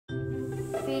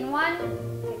Scene one,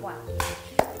 take one.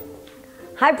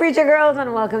 Hi Preacher Girls,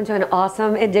 and welcome to an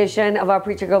awesome edition of our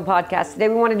Preacher Girl podcast. Today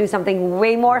we want to do something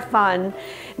way more fun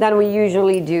than we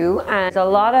usually do, and it's a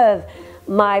lot of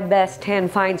my best 10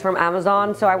 finds from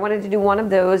Amazon, so I wanted to do one of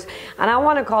those, and I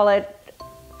want to call it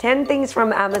 10 things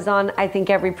from Amazon I think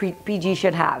every PG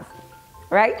should have,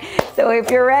 right? So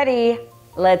if you're ready,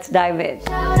 let's dive in.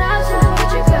 Shout out to the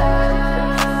Preacher Girl.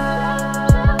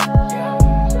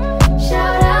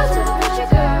 Shout out to the Preacher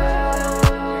Girl.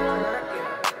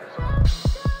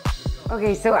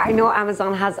 Okay, so I know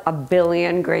Amazon has a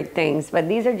billion great things, but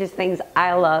these are just things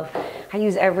I love. I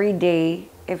use every day,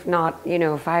 if not,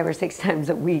 5 or 6 times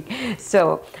a week.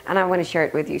 So, and I want to share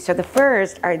it with you. So the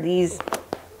first are these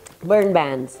burn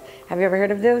bands. Have you ever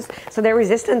heard of those? So they're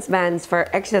resistance bands for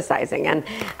exercising. And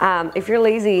if you're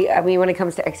lazy, I mean, when it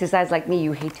comes to exercise like me,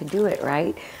 you hate to do it,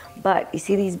 right? But you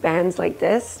see these bands like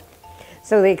this?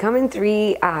 So they come in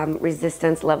 3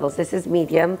 resistance levels. This is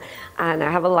medium, and I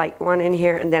have a light one in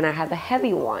here, and then I have a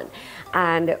heavy one.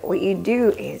 And what you do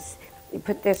is you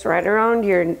put this right around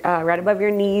your, right above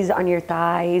your knees, on your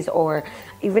thighs, or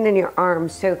even in your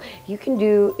arms. So you can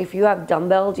do, if you have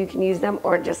dumbbells, you can use them,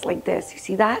 or just like this. You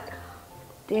see that?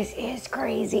 This is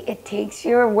crazy. It takes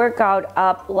your workout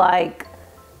up like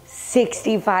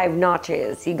 65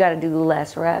 notches. You gotta do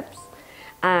less reps,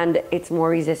 and it's more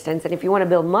resistance. And if you wanna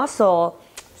build muscle,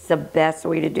 it's the best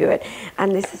way to do it.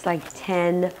 And this is like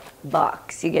 $10.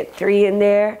 You get 3 in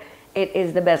there. It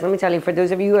is the best. Let me tell you, for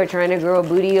those of you who are trying to grow a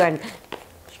booty, and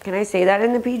can I say that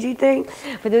in the PG thing?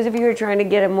 For those of you who are trying to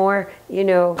get a more,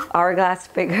 hourglass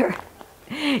figure,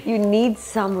 you need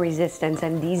some resistance,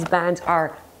 and these bands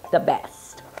are the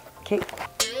best, okay?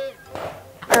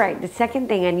 All right, the second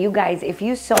thing, and you guys, if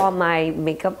you saw my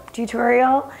makeup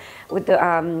tutorial with the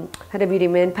Huda Beauty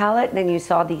Mint palette, then you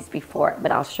saw these before, but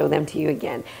I'll show them to you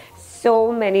again.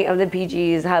 So many of the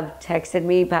PGs have texted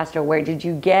me, Pastor, where did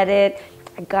you get it?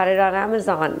 I got it on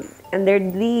Amazon, and they're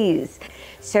these.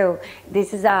 So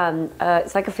this is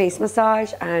it's like a face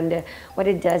massage, and what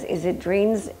it does is it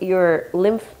drains your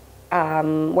lymph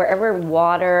wherever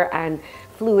water and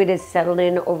fluid is settled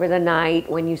in over the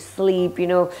night when you sleep.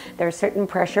 There are certain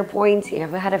pressure points. You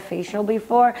ever had a facial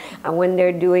before? And when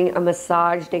they're doing a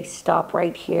massage, they stop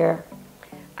right here.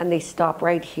 And they stop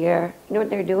right here. You know what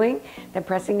they're doing? They're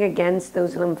pressing against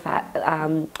those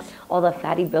all the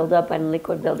fatty buildup and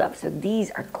liquid buildup. So these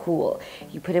are cool.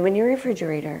 You put them in your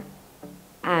refrigerator,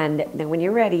 and then when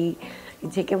you're ready,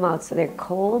 you take them out so they're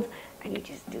cold, and you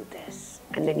just do this.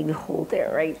 And then you hold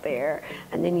it right there,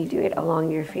 and then you do it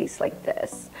along your face like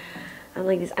this. And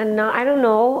like this. And now, I don't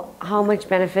know how much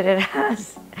benefit it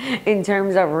has in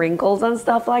terms of wrinkles and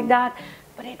stuff like that,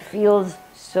 but it feels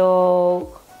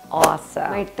so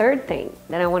awesome. My third thing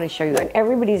that I want to show you, and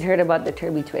everybody's heard about the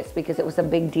Turby Twist because it was a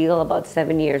big deal about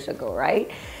 7 years ago, right?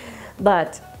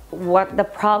 But what the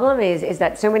problem is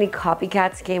that so many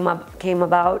copycats came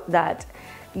about that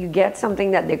you get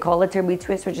something that they call a Turby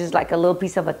Twist, which is like a little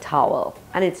piece of a towel,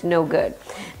 and it's no good.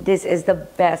 This is the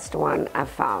best one I've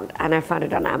found, and I found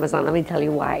it on Amazon. Let me tell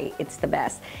you why it's the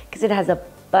best. Because it has a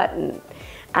button,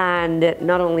 and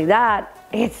not only that,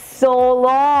 it's so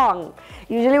long.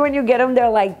 Usually when you get them, they're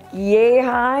like yay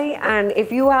high, and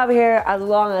if you have hair as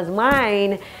long as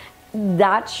mine,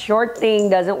 that short thing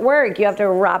doesn't work. You have to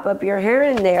wrap up your hair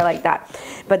in there like that.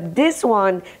 But this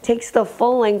one takes the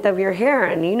full length of your hair,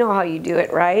 and you know how you do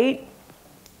it, right?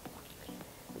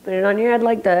 Put it on your head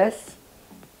like this.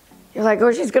 You're like,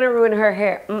 oh, she's gonna ruin her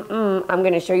hair. I'm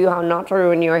gonna show you how not to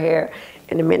ruin your hair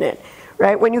in a minute.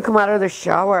 Right, when you come out of the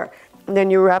shower, and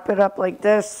then you wrap it up like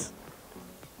this.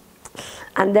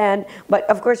 And then, but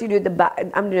of course you do the back,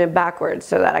 I'm doing it backwards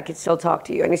so that I can still talk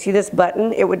to you. And you see this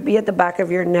button? It would be at the back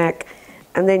of your neck,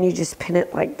 and then you just pin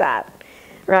it like that,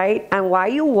 right? And why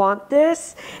you want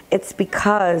this, it's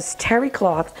because terry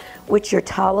cloth, which your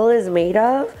towel is made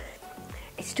of,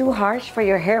 it's too harsh for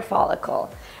your hair follicle.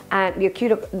 And your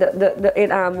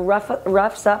it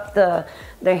roughs up the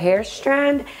hair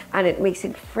strand, and it makes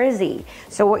it frizzy.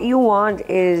 So what you want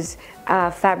is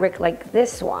fabric like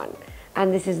this one.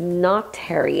 And this is not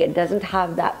terry. It doesn't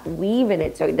have that weave in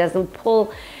it, so it doesn't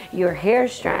pull your hair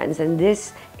strands. And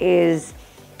this is,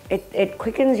 it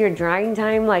quickens your drying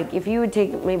time. Like if you would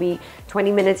take maybe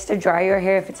 20 minutes to dry your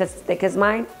hair, if it's as thick as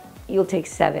mine, you'll take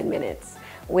 7 minutes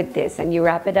with this. And you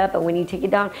wrap it up, and when you take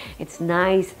it down, it's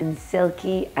nice and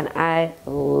silky, and I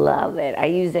love it. I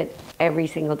use it every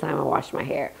single time I wash my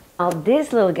hair. Now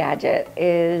this little gadget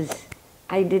is,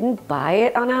 I didn't buy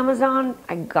it on Amazon,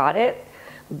 I got it.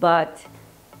 But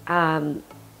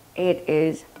it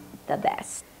is the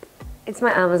best. It's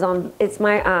my Sharo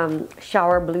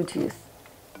Bluetooth.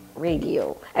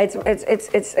 radio.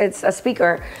 It's a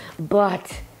speaker,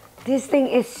 but this thing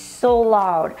is so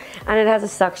loud, and it has a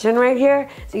suction right here,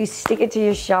 so you stick it to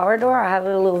your shower door. I have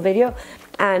a little video,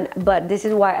 but this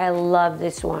is why I love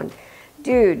this one.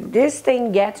 Dude, this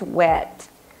thing gets wet,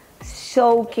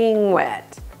 soaking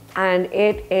wet, and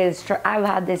it is, I've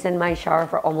had this in my shower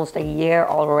for almost a year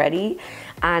already,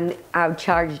 and I've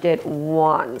charged it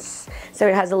once. So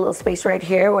it has a little space right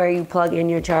here where you plug in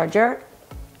your charger,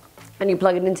 and you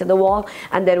plug it into the wall,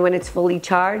 and then when it's fully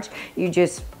charged, you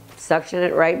just suction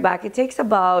it right back. It takes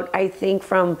about, I think,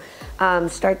 from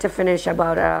start to finish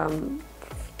about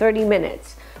 30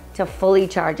 minutes to fully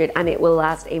charge it, and it will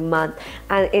last a month.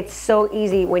 And it's so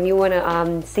easy. When you want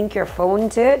to sync your phone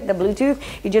to it, the Bluetooth,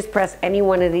 you just press any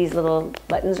one of these little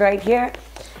buttons right here,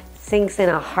 syncs in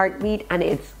a heartbeat, and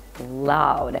it's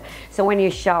loud. So when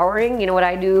you're showering, you know what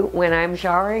I do when I'm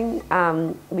showering?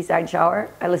 Besides shower,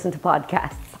 I listen to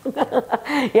podcasts.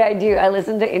 Yeah, I do. I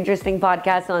listen to interesting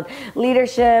podcasts on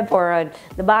leadership or on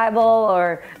the Bible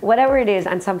or whatever it is,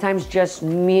 and sometimes just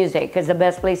music, because the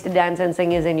best place to dance and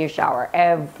sing is in your shower.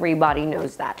 Everybody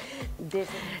knows that.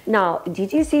 Now,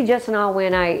 did you see just now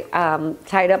when I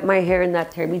tied up my hair in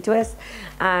that turby twist,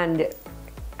 and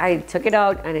I took it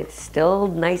out and it's still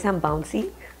nice and bouncy?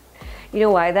 You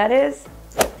know why that is?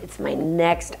 It's my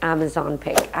next Amazon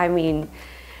pick. I mean,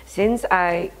 since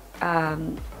I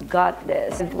got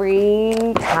this,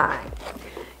 every time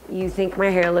you think my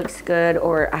hair looks good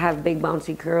or I have big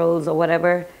bouncy curls or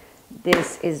whatever,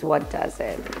 this is what does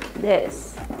it.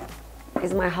 This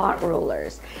is my hot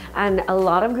rollers. And a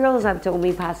lot of girls have told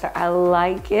me, Pastor, I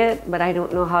like it, but I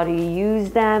don't know how to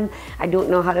use them. I don't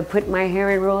know how to put my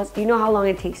hair in rollers. Do you know how long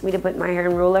it takes me to put my hair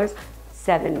in rollers?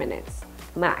 7 minutes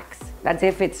max. That's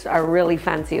if it's a really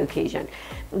fancy occasion.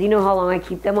 Do you know how long I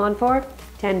keep them on for?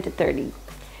 10 to 30.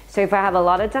 So if I have a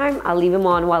lot of time, I'll leave them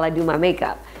on while I do my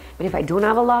makeup. But if I don't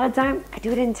have a lot of time, I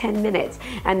do it in 10 minutes.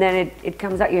 And then it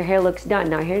comes out, your hair looks done.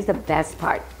 Now here's the best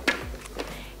part.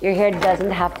 Your hair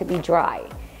doesn't have to be dry.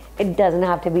 It doesn't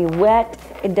have to be wet.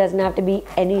 It doesn't have to be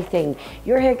anything.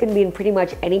 Your hair can be in pretty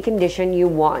much any condition you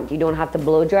want. You don't have to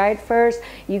blow dry it first.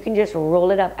 You can just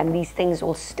roll it up and these things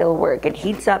will still work. It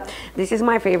heats up. This is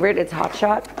my favorite. It's Hot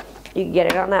Shot. You can get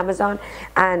it on Amazon.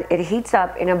 And it heats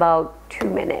up in about 2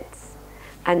 minutes.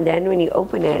 And then when you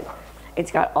open it,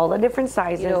 it's got all the different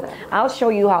sizes. You know, I'll show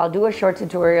you how. I'll do a short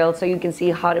tutorial so you can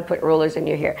see how to put rollers in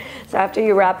your hair. So after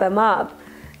you wrap them up,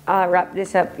 wrap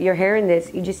this up, your hair in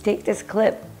this, you just take this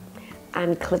clip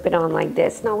and clip it on like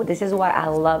this. Now, this is why I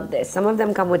love this. Some of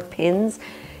them come with pins.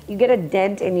 You get a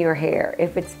dent in your hair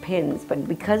if it's pins, but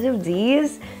because of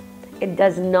these, it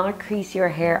does not crease your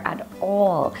hair at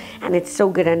all. And it's so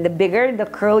good. And the bigger the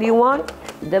curl you want,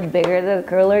 the bigger the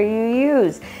curler you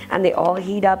use. And they all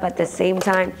heat up at the same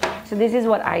time. So this is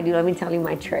what I do. Let me tell you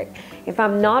my trick. If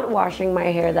I'm not washing my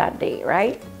hair that day,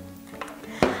 right?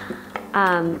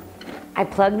 I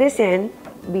plug this in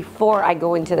before I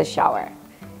go into the shower,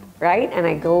 right? And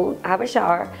I go have a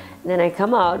shower, and then I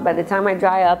come out. By the time I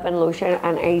dry up and lotion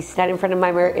and I stand in front of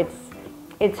my mirror,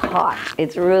 it's hot.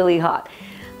 It's really hot.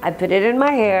 I put it in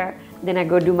my hair, then I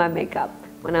go do my makeup.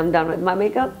 When I'm done with my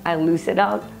makeup, I loose it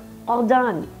out. All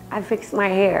done. I fixed my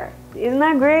hair. Isn't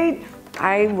that great?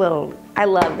 I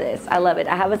love this. I love it.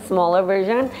 I have a smaller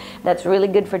version that's really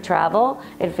good for travel.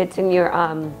 It fits in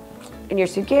your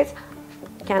suitcase.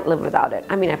 Can't live without it.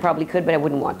 I mean, I probably could, but I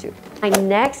wouldn't want to. My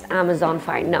next Amazon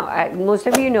find. Now, most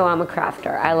of you know I'm a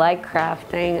crafter. I like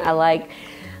crafting.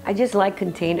 I just like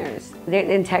containers. They're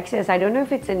in Texas. I don't know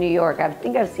if it's in New York. I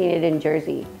think I've seen it in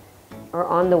Jersey or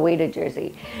on the way to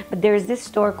Jersey. But there's this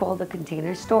store called the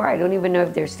Container Store. I don't even know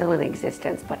if they're still in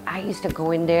existence, but I used to go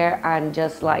in there and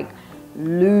just like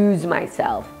lose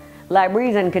myself.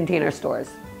 Libraries and container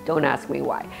stores. Don't ask me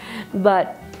why.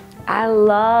 But I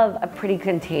love a pretty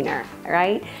container,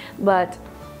 right? But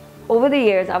over the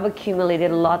years, I've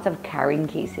accumulated lots of carrying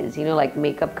cases, you know, like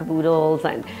makeup caboodles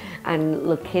and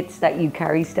little kits that you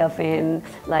carry stuff in.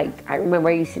 Like, I remember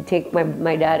I used to take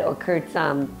my dad or Kurt's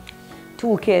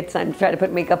toolkits and try to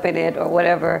put makeup in it or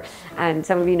whatever. And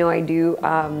some of you know I do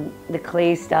the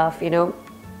clay stuff, you know.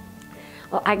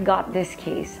 Well, I got this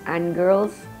case, and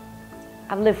girls,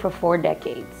 I've lived for 4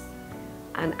 decades,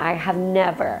 and I have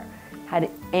never had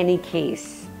any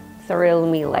case thrill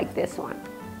me like this one.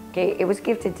 Okay, it was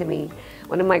gifted to me.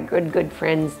 One of my good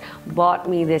friends bought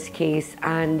me this case,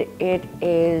 and it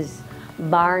is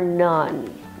bar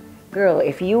none. Girl,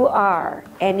 if you are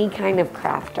any kind of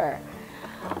crafter,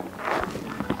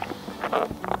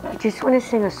 I just want to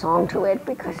sing a song to it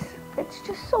because it's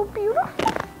just so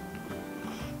beautiful.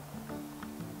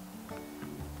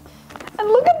 And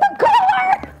look at the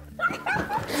color!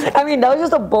 I mean, that was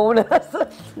just a bonus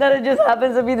that it just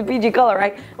happens to be the PG color,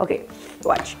 right? Okay,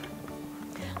 watch.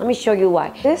 Let me show you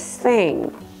why. This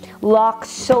thing locks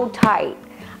so tight.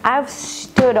 I've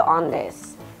stood on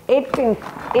this. It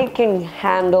can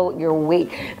handle your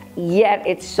weight, yet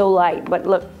it's so light. But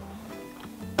look,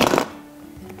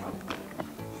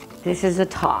 this is the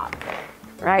top,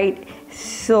 right?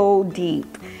 So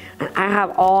deep. And I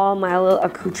have all my little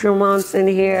accoutrements in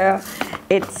here.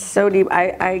 It's so deep.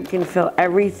 I can feel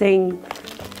everything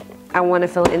I want to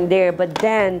fill in there. But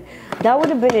then that would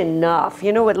have been enough,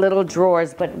 you know, with little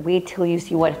drawers. But wait till you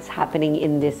see what's happening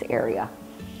in this area.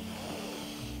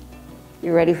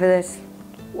 You ready for this?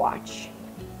 Watch.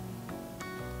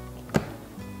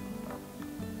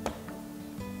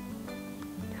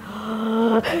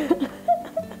 I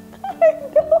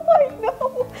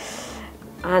know.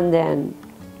 And then,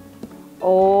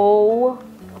 oh,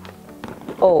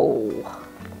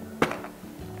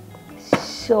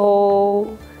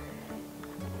 so,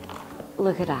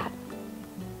 look at that.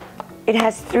 It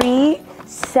has 3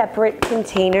 separate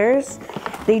containers.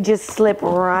 They just slip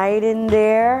right in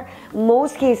there.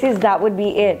 Most cases that would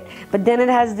be it. But then it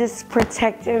has this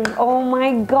protective, oh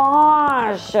my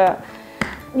gosh.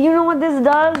 You know what this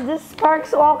does? This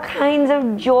sparks all kinds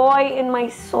of joy in my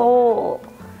soul.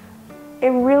 It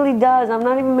really does. I'm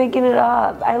not even making it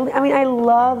up. I mean, I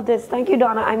love this. Thank you,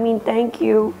 Donna. I mean, thank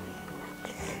you.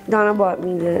 Donna bought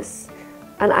me this.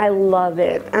 And I love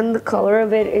it. And the color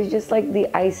of it is just like the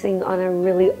icing on a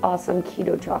really awesome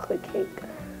keto chocolate cake.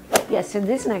 Yeah, so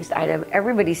this next item,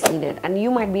 everybody's seen it. And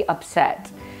you might be upset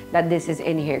that this is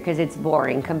in here because it's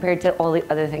boring compared to all the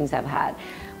other things I've had.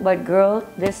 But girl,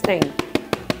 this thing,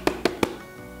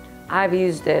 I've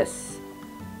used this.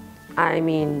 I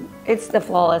mean, it's the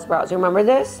Flawless Brows. You remember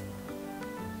this?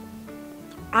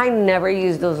 I never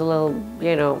use those little,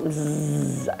 you know,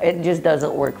 zzz. It just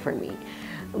doesn't work for me.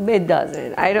 It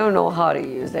doesn't. I don't know how to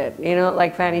use it. You know,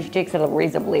 like Fanny, she takes a little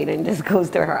razor blade and just goes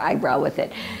to her eyebrow with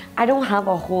it. I don't have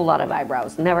a whole lot of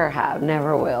eyebrows. Never have,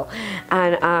 never will.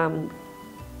 And,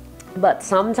 but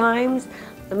sometimes,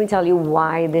 let me tell you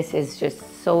why this is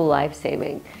just so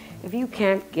life-saving. If you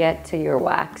can't get to your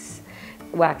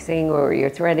waxing or your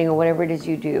threading or whatever it is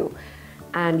you do,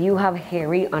 and you have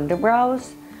hairy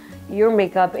underbrows, your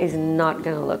makeup is not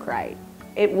gonna look right.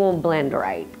 It won't blend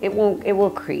right. It will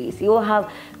crease. You will have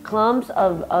clumps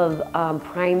of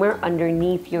primer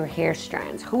underneath your hair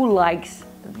strands. Who likes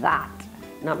that?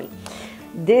 Not me.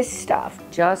 This stuff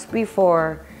just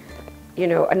before, you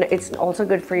know, and it's also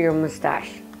good for your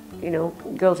mustache. You know,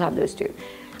 girls have those too.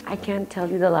 I can't tell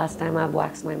you the last time I've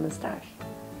waxed my mustache.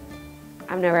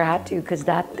 I've never had to because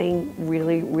that thing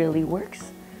really, really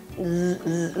works. And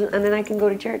then I can go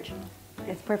to church.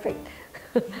 It's perfect.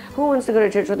 Who wants to go to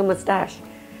church with a mustache?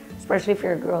 Especially if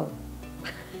you're a girl.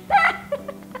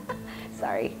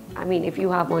 Sorry. I mean, if you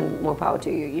have one, more power to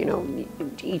you. You know,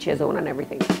 each his own and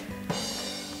everything.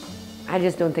 I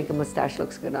just don't think a mustache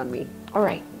looks good on me. All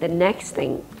right, the next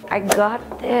thing. I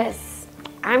got this.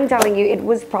 I'm telling you, it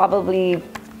was probably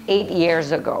 8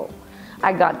 years ago.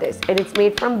 I got this, and it's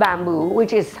made from bamboo,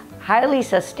 which is highly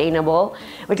sustainable,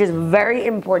 which is very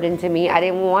important to me. I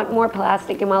didn't want more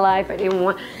plastic in my life. I didn't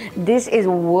want, this is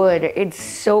wood. It's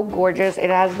so gorgeous. It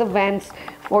has the vents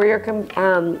for your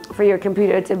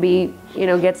computer to be, you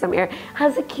know, get some air.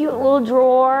 Has a cute little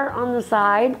drawer on the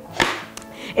side.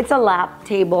 It's a lap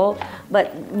table,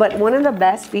 but one of the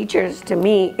best features to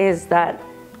me is that,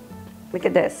 look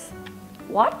at this.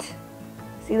 What?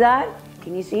 See that?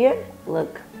 Can you see it?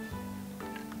 Look.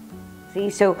 See,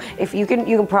 so if you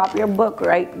can prop your book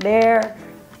right there,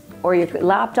 or your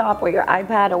laptop, or your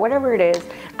iPad, or whatever it is.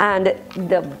 And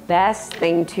the best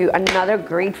thing too, another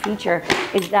great feature,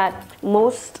 is that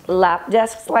most lap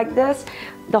desks like this,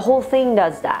 the whole thing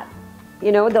does that.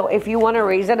 You know, though, if you want to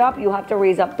raise it up, you have to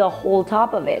raise up the whole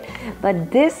top of it.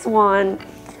 But this one,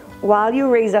 while you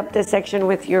raise up the section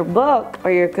with your book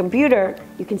or your computer,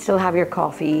 you can still have your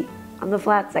coffee on the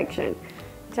flat section.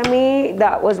 To me,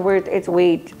 that was worth its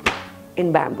weight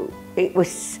in bamboo. It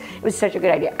was such a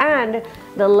good idea. And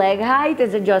the leg height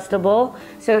is adjustable,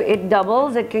 so it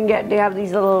doubles. It can get, they have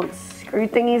these little screw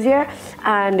thingies here,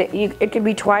 and it can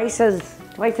be twice as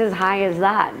high as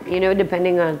that, you know,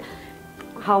 depending on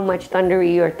how much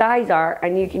thundery your thighs are,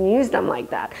 and you can use them like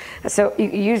that. So you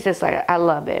can use this like, I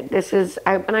love it. This is,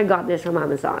 and I got this from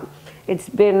Amazon. It's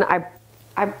been,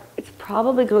 it's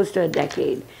probably close to a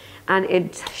decade, and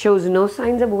it shows no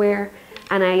signs of wear,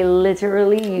 and I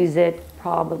literally use it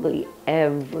probably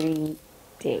every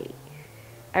day.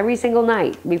 Every single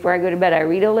night before I go to bed, I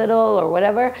read a little or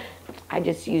whatever, I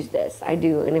just use this. I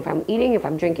do. And if I'm eating, if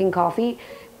I'm drinking coffee,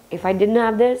 if I didn't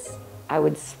have this, I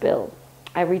would spill.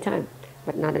 every time,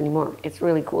 but not anymore. It's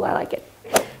really cool. I like it.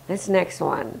 This next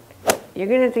one, you're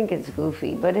gonna think it's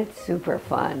goofy, but it's super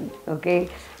fun, okay?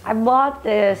 I bought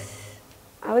this,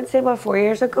 I would say about 4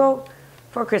 years ago,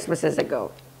 4 Christmases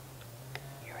ago.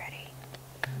 You ready?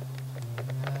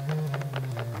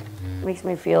 Makes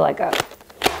me feel like a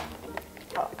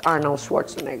Arnold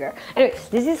Schwarzenegger. Anyway,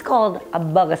 this is called a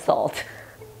bug assault.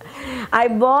 I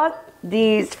bought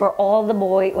these for all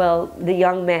the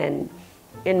young men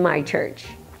in my church.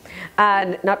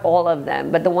 And not all of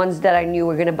them, but the ones that I knew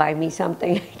were gonna buy me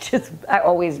something, I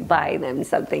always buy them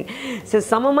something. So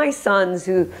some of my sons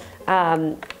who,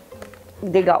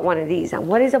 they got one of these. And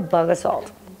what is a bug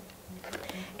assault?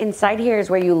 Inside here is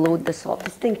where you load the salt.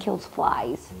 This thing kills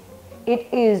flies. It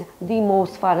is the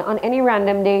most fun. On any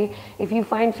random day, if you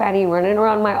find Fanny running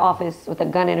around my office with a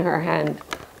gun in her hand,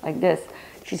 like this,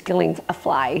 she's killing a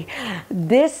fly.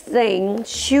 This thing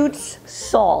shoots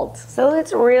salt. So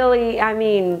it's really, I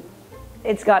mean,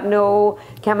 it's got no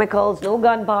chemicals, no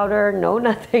gunpowder, no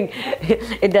nothing.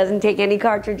 It doesn't take any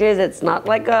cartridges. It's not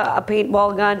like a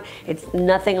paintball gun. It's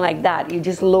nothing like that. You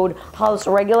just load house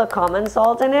regular common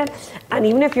salt in it. And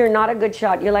even if you're not a good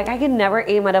shot, you're like, I can never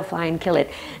aim at a fly and kill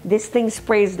it. This thing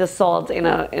sprays the salt in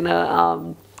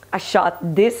a shot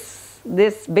this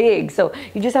big. So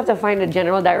you just have to find the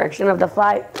general direction of the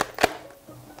fly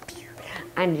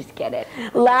and just get it.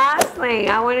 Last thing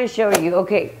I want to show you,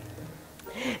 okay.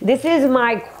 This is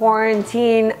my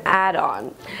quarantine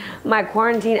add-on. My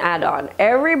quarantine add-on.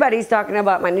 Everybody's talking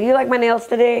about do you like my nails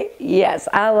today? Yes,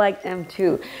 I like them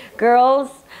too.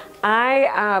 Girls,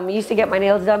 I used to get my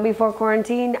nails done before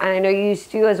quarantine, and I know you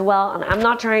used to as well. And I'm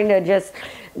not trying to just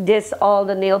diss all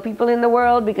the nail people in the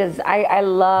world, because I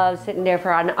love sitting there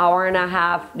for an hour and a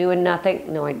half doing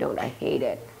nothing. No, I don't. I hate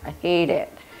it. I hate it.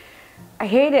 I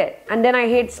hate it. And then I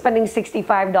hate spending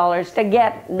 $65 to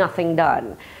get nothing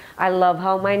done. I love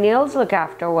how my nails look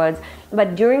afterwards.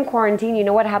 But during quarantine, you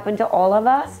know what happened to all of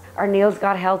us? Our nails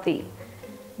got healthy.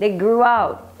 They grew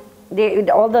out.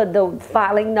 All the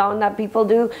filing down that people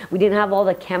do, we didn't have all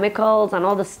the chemicals and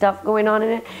all the stuff going on in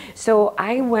it. So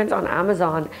I went on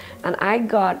Amazon and I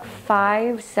got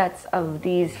 5 sets of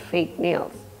these fake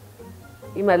nails.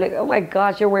 You might look, oh my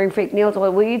gosh, you're wearing fake nails.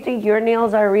 Well, will you think your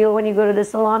nails are real when you go to the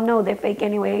salon? No, they're fake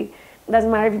anyway. It doesn't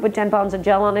matter if you put 10 pounds of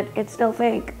gel on it, it's still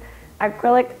fake.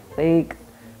 Acrylic, fake.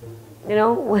 You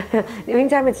know, the only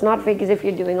time it's not fake is if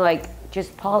you're doing like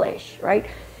just polish, right?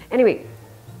 Anyway,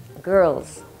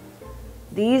 girls,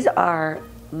 these are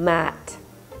matte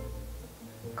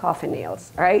coffin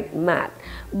nails, right? Matte.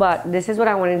 But this is what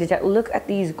I wanted to tell you. Look at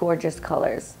these gorgeous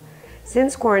colors.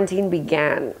 Since quarantine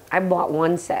began, I bought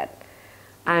 1 set.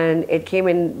 And it came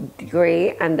in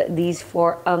gray, and these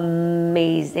 4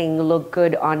 amazing, look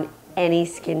good on any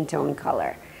skin tone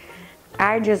color.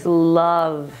 I just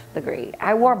love the gray.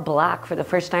 I wore black for the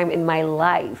first time in my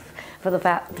life for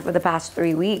the past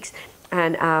 3 weeks,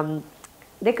 and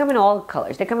they come in all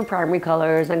colors. They come in primary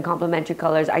colors and complementary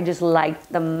colors. I just like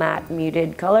the matte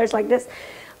muted colors like this.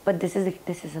 But this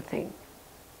is a thing.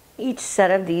 Each set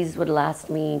of these would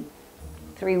last me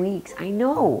 3 weeks. I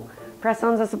know.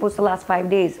 Press-ons are supposed to last 5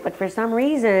 days, but for some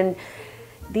reason,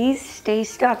 these stay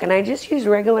stuck. And I just use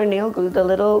regular nail glue, the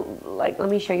little, like, let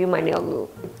me show you my nail glue.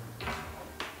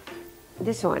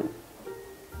 This one.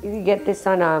 You can get this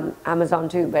on Amazon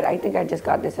too, but I think I just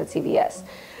got this at CVS.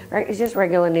 Right? It's just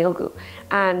regular nail glue.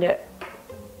 And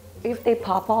if they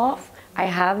pop off, I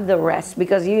have the rest,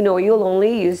 because you know you'll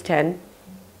only use 10.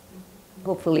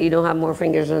 Hopefully you don't have more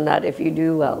fingers than that. If you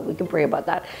do, well, we can pray about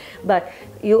that. But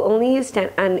you only use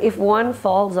 10, and if one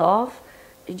falls off,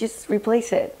 you just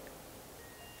replace it.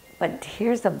 But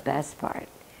here's the best part.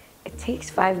 It takes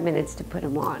 5 minutes to put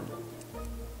them on.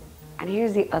 And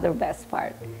here's the other best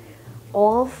part.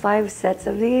 All 5 sets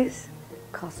of these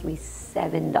cost me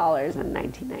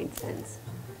 $7.99.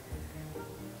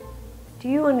 Do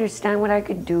you understand what I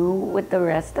could do with the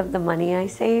rest of the money I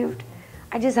saved?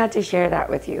 I just had to share that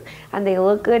with you. And they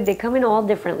look good. They come in all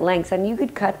different lengths. And you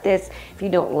could cut this, if you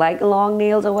don't like long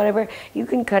nails or whatever, you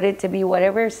can cut it to be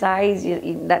whatever size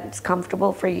that's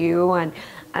comfortable for you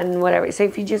and whatever. So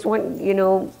if you just want, you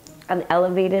know, an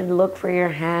elevated look for your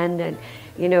hand, and,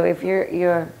 you know, if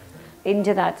you're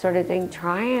into that sort of thing,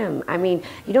 try them. I mean,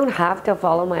 you don't have to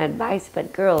follow my advice,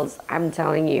 but girls, I'm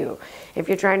telling you, if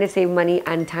you're trying to save money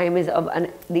and time is of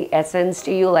the essence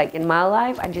to you, like in my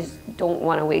life, I just don't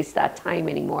want to waste that time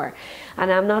anymore.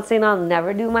 And I'm not saying I'll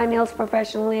never do my nails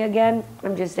professionally again.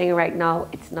 I'm just saying right now,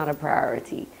 it's not a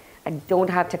priority. I don't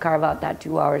have to carve out that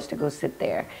 2 hours to go sit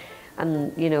there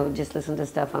and, you know, just listen to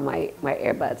stuff on my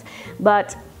earbuds.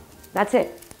 But that's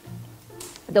it.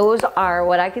 Those are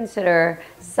what I consider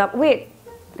some, wait,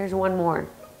 there's one more.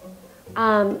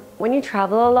 When you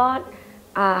travel a lot,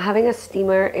 having a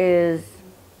steamer is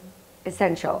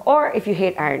essential, or if you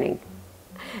hate ironing.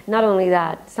 Not only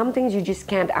that, some things you just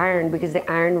can't iron because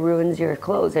the iron ruins your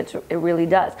clothes. It really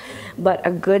does. But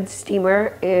a good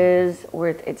steamer is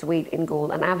worth its weight in gold,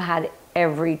 and I've had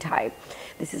every type.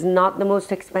 This is not the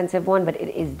most expensive one, but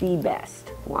it is the best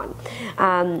one.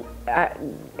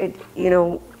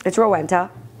 It's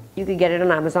Rowenta. You could get it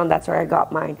on Amazon. That's where I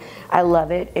got mine. I love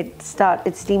it. It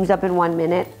steams up in 1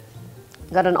 minute.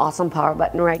 Got an awesome power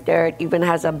button right there. It even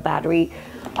has a battery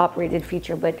operated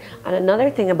feature. And another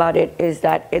thing about it is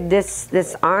that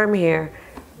this arm here,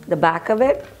 the back of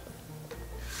it,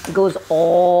 goes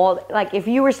all, like if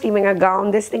you were steaming a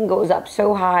gown, this thing goes up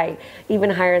so high, even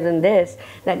higher than this,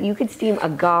 that you could steam a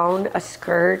gown, a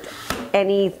skirt,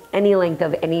 any length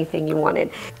of anything you wanted.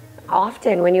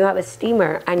 Often when you have a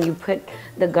steamer and you put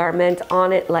the garment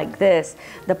on it like this,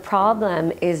 the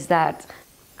problem is that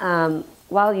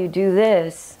while you do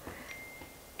this,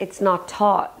 it's not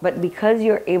taut, but because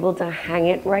you're able to hang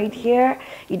it right here,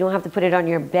 you don't have to put it on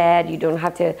your bed, you don't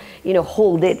have to,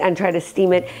 hold it and try to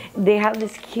steam it. They have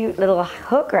this cute little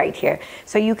hook right here,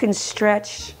 so you can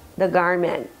stretch the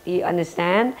garment, you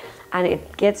understand? And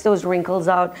it gets those wrinkles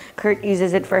out. Kurt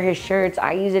uses it for his shirts,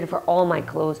 I use it for all my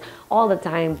clothes, all the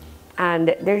time.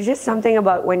 And there's just something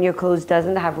about when your clothes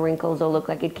doesn't have wrinkles or look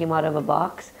like it came out of a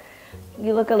box.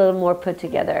 You look a little more put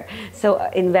together. So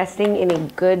investing in a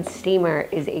good steamer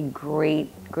is a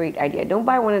great idea. Don't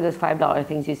buy one of those $5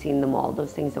 things you see in the mall.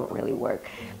 Those things don't really work.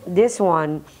 This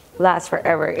one lasts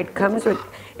forever. It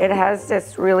has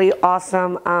this really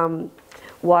awesome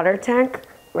water tank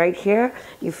right here.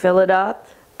 You fill it up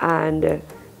and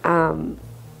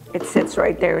it sits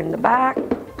right there in the back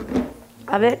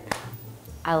of it.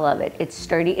 I love it. It's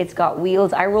sturdy. It's got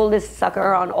wheels. I roll this sucker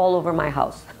around all over my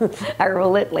house. I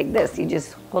roll it like this. You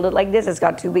just hold it like this. It's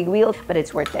got 2 big wheels, but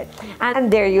it's worth it. And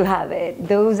there you have it.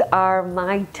 Those are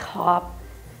my top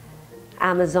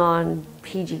Amazon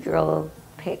PG girl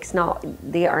picks. Now,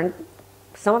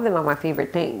 some of them are my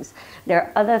favorite things. There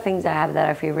are other things I have that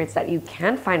are favorites that you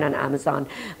can't find on Amazon.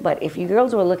 But if you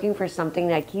girls were looking for something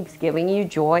that keeps giving you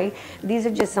joy, these are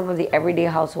just some of the everyday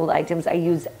household items I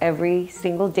use every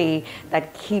single day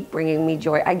that keep bringing me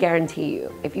joy. I guarantee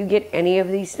you, if you get any of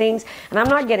these things, and I'm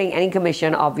not getting any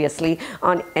commission, obviously,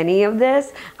 on any of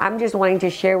this, I'm just wanting to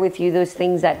share with you those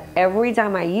things that every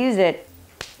time I use it,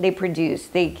 they produce.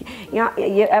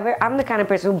 I'm the kind of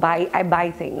person who I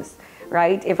buy things.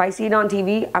 Right? If I see it on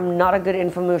TV, I'm not a good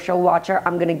infomercial watcher.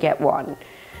 I'm gonna get one.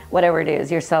 Whatever it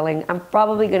is you're selling, I'm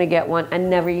probably gonna get one and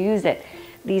never use it.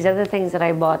 These are the things that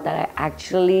I bought that I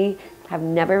actually have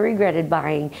never regretted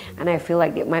buying, and I feel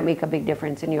like it might make a big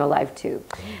difference in your life too.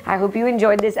 I hope you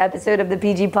enjoyed this episode of the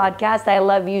PG Podcast. I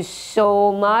love you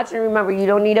so much, and remember, you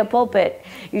don't need a pulpit.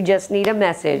 You just need a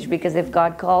message, because if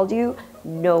God called you,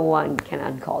 no one can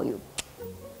uncall you.